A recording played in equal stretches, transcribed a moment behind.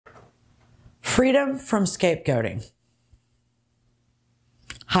Freedom from scapegoating.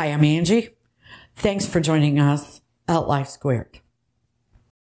 Hi, I'm Angie. Thanks for joining us at Life Squared.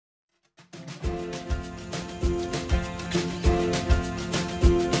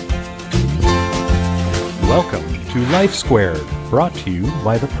 Welcome to Life Squared, brought to you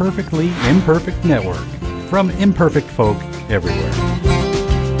by the Perfectly Imperfect Network, from imperfect folk everywhere.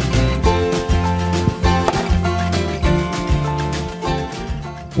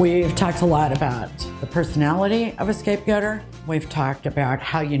 We've talked a lot about the personality of a scapegoater. We've talked about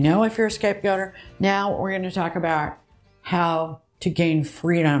how you know if you're a scapegoater. Now we're going to talk about how to gain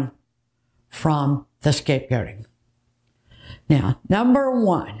freedom from the scapegoating. Now, number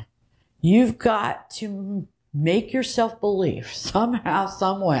one, you've got to make yourself believe somehow,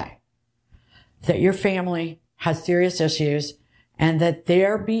 some way, that your family has serious issues and that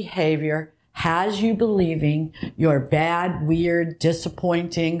their behavior has you believing you're bad, weird,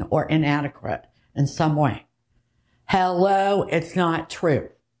 disappointing, or inadequate in some way. Hello, it's not true.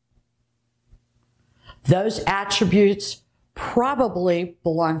 Those attributes probably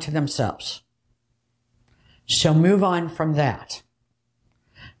belong to themselves. So move on from that.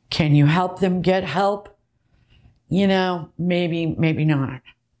 Can you help them get help? You know, maybe not.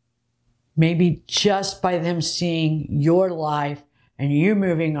 Maybe just by them seeing your life and you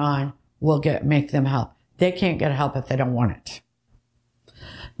moving on will make them help. They can't get help if they don't want it.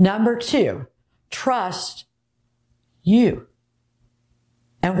 Number two, trust you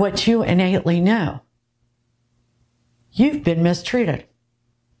and what you innately know. You've been mistreated.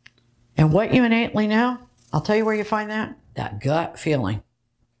 And what you innately know, I'll tell you where you find that. That gut feeling.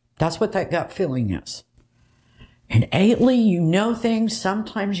 That's what that gut feeling is. Innately, you know things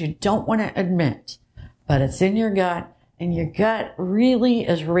sometimes you don't want to admit, but it's in your gut, and your gut really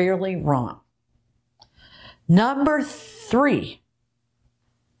is rarely wrong. Number three,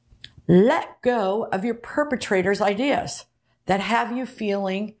 let go of your perpetrator's ideas that have you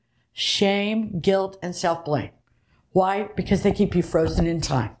feeling shame, guilt, and self-blame. Why? Because they keep you frozen in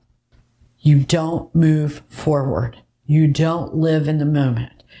time. You don't move forward. You don't live in the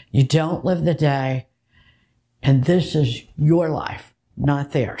moment. You don't live the day. And this is your life,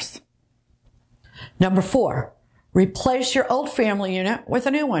 not theirs. Number four, replace your old family unit with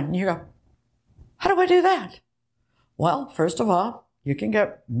a new one. And you go, how do I do that? Well, first of all, you can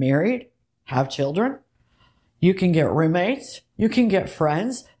get married, have children. You can get roommates. You can get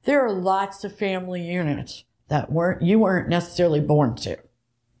friends. There are lots of family units that you weren't necessarily born to.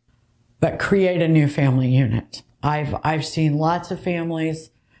 But create a new family unit. I've seen lots of families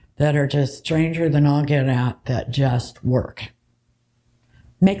that are just stranger than all get out that just work.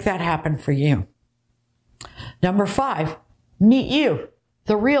 Make that happen for you. Number five, meet you,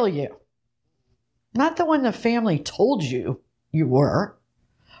 the real you. Not the one the family told you you were.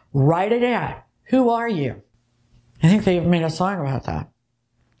 Write it out. Who are you? I think they even made a song about that.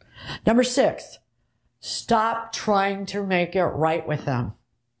 Number six, stop trying to make it right with them.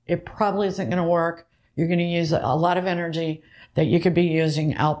 It probably isn't going to work. You're going to use a lot of energy that you could be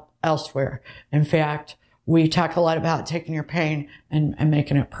using elsewhere. In fact, we talk a lot about taking your pain and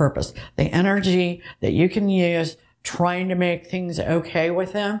making it purpose. The energy that you can use trying to make things okay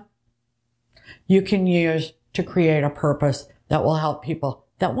with them, you can use to create a purpose that will help people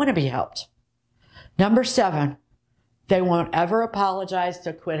that want to be helped. Number seven, they won't ever apologize,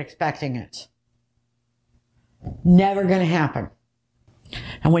 so quit expecting it. Never going to happen.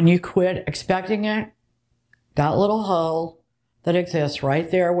 And when you quit expecting it, that little hole that exists right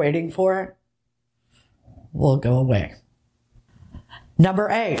there waiting for it will go away. Number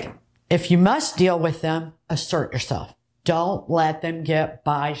eight, if you must deal with them, assert yourself. Don't let them get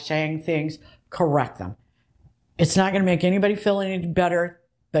by saying things, correct them. It's not going to make anybody feel any better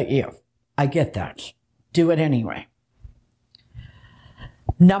but you. I get that. Do it anyway.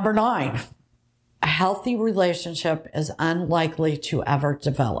 Number nine, a healthy relationship is unlikely to ever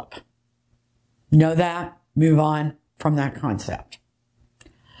develop. Know that. Move on from that concept.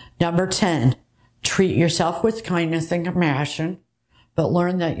 Number 10, treat yourself with kindness and compassion, but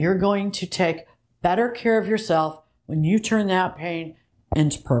learn that you're going to take better care of yourself when you turn that pain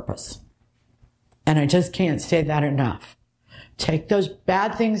into purpose. And I just can't say that enough. Take those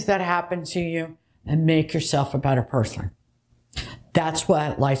bad things that happen to you and make yourself a better person. That's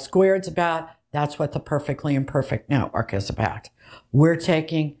what Life Squared's about. That's what the Perfectly Imperfect Network is about. We're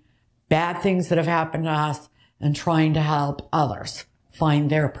taking bad things that have happened to us and trying to help others find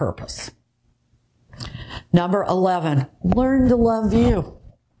their purpose. Number 11, learn to love you.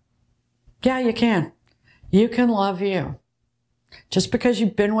 Yeah, you can. You can love you. Just because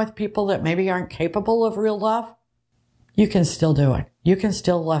you've been with people that maybe aren't capable of real love, you can still do it. You can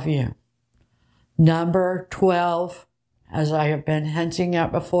still love you. Number 12, as I have been hinting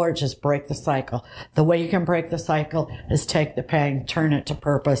at before, just break the cycle. The way you can break the cycle is take the pain, turn it to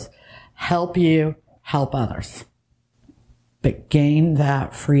purpose, help you, help others. But gain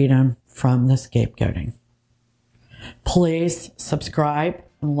that freedom from the scapegoating. Please subscribe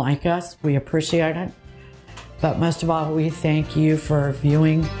and like us. We appreciate it. But most of all, we thank you for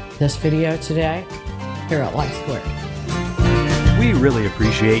viewing this video today here at Life Squared. We really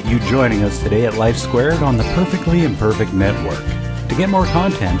appreciate you joining us today at Life Squared on the Perfectly Imperfect Network. To get more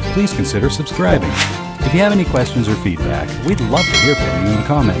content, please consider subscribing. If you have any questions or feedback, we'd love to hear from you in the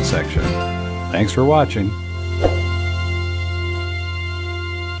comments section. Thanks for watching.